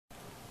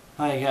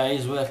Hi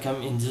guys,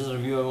 welcome. In this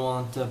review I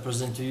want to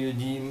present to you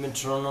the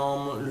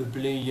Métronome Le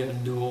Player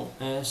Duo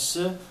S.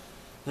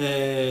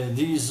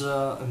 This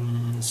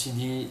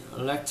CD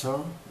lector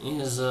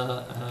is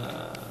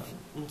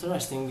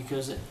interesting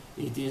because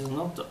it is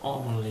not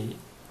only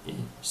a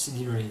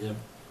CD reader.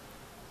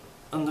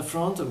 On the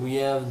front we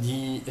have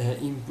the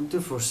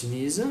input for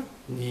CDs.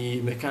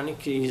 The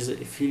mechanic is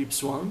a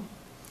Philips one,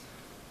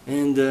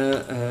 and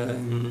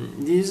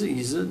this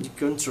is the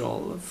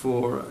control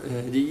for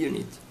the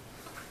unit.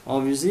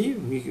 Obviously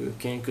we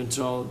can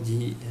control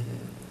the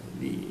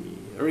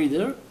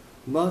reader,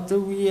 but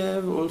we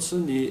have also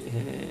the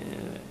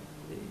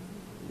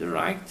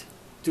right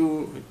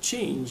to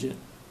change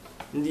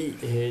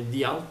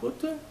the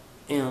output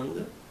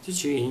and to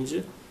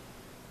change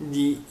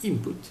the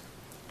input.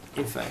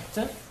 In fact,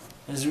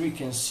 as we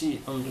can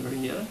see on the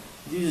rear,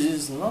 this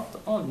is not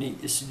only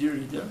a CD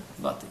reader,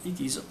 but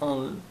it is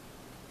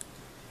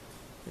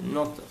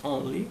not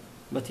only,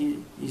 but it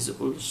is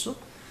also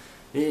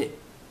a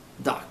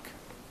DAC.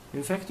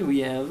 In fact, we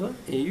have a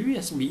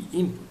USB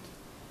input.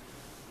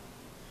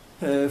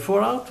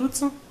 For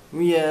outputs,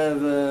 we have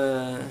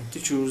to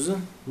choose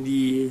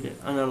the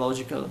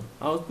analogical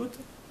output,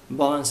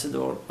 balanced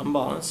or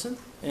unbalanced,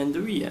 and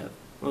we have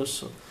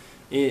also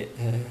a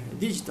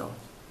digital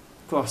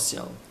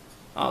coaxial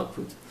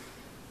output.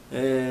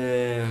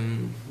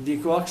 The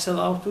coaxial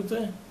output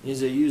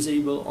is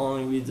usable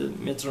only with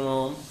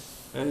Métronome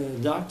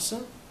DACs,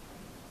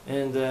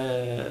 and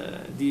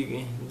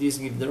this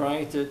gives the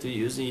right to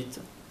use it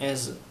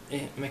as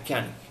a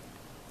mechanic.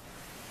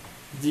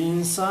 The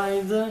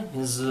inside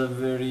is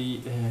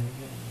very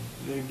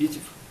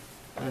beautiful,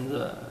 and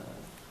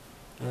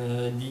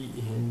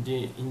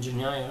the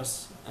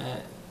engineers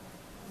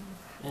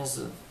has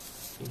a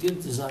good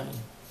design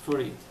for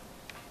it.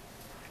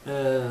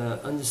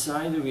 On the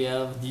side we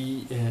have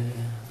the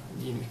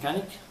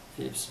mechanic,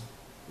 Philips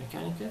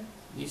mechanic.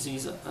 This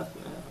is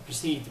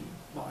appreciated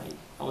by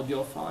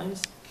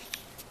audiophiles,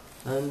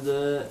 and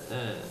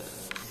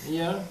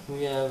here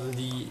we have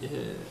the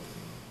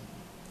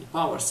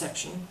power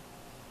section.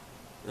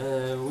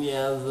 We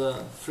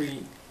have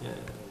three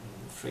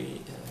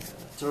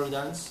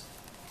toroidals,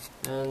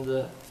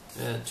 and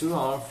two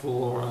are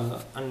for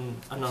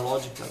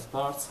analogical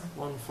parts,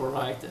 one for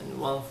right and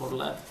one for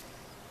left,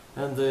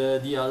 and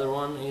the other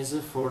one is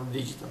for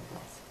digital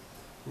parts.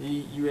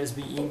 The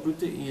USB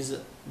input is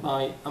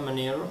by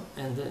Amanero,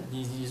 and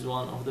this is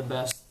one of the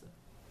best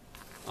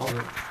of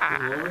the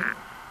world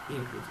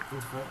input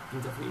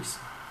interface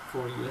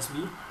for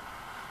USB.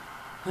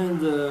 And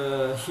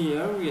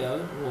here we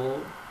have all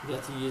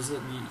that is the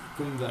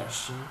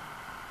conversion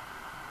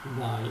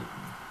by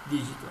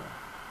digital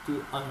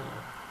to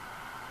analog.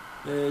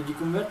 The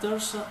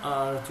converters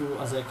are to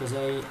ASIC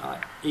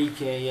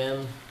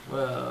AKM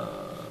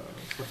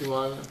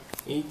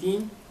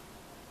 4118,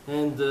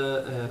 and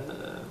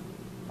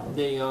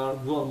they are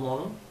dual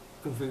mono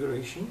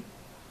configuration,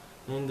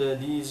 and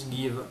these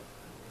give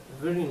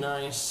very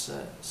nice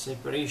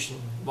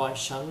separation by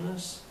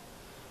channels.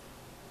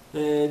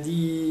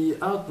 The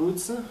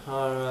outputs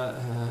are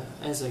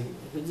as a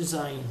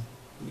design,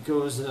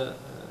 because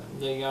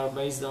they are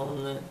based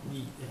on the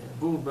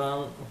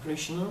Bull-Brown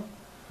operational,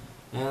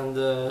 and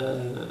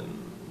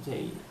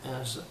they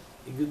have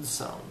a good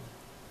sound.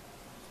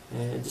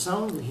 The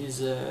sound is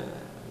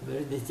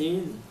very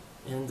detailed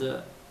and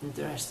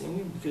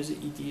interesting, because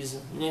it is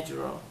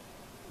natural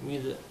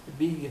with a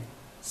big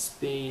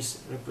space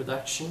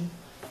reproduction,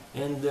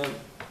 and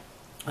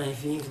I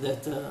think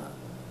that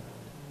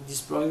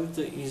this product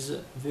is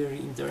very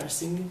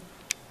interesting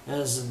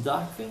as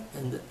DAC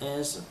and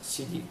as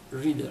CD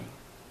reader,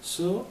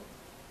 so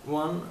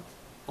one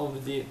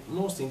of the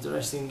most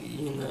interesting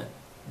in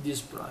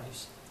this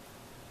price.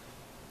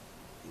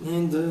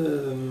 And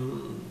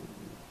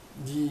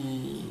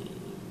the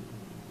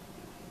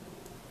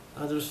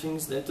other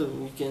things that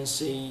we can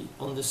say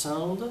on the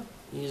sound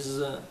is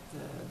that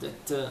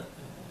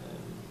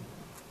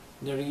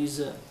there is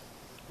a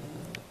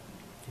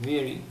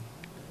very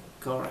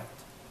correct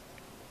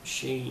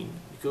shading,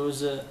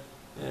 because the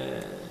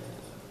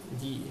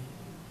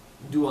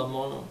dual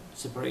mono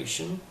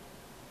separation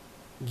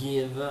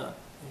give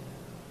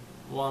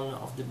one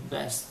of the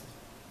best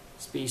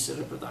space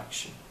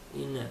reproduction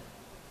in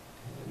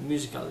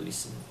musical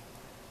listening.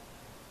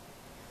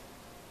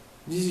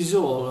 This is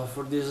all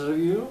for this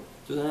review.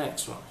 To the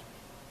next one.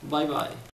 Bye bye.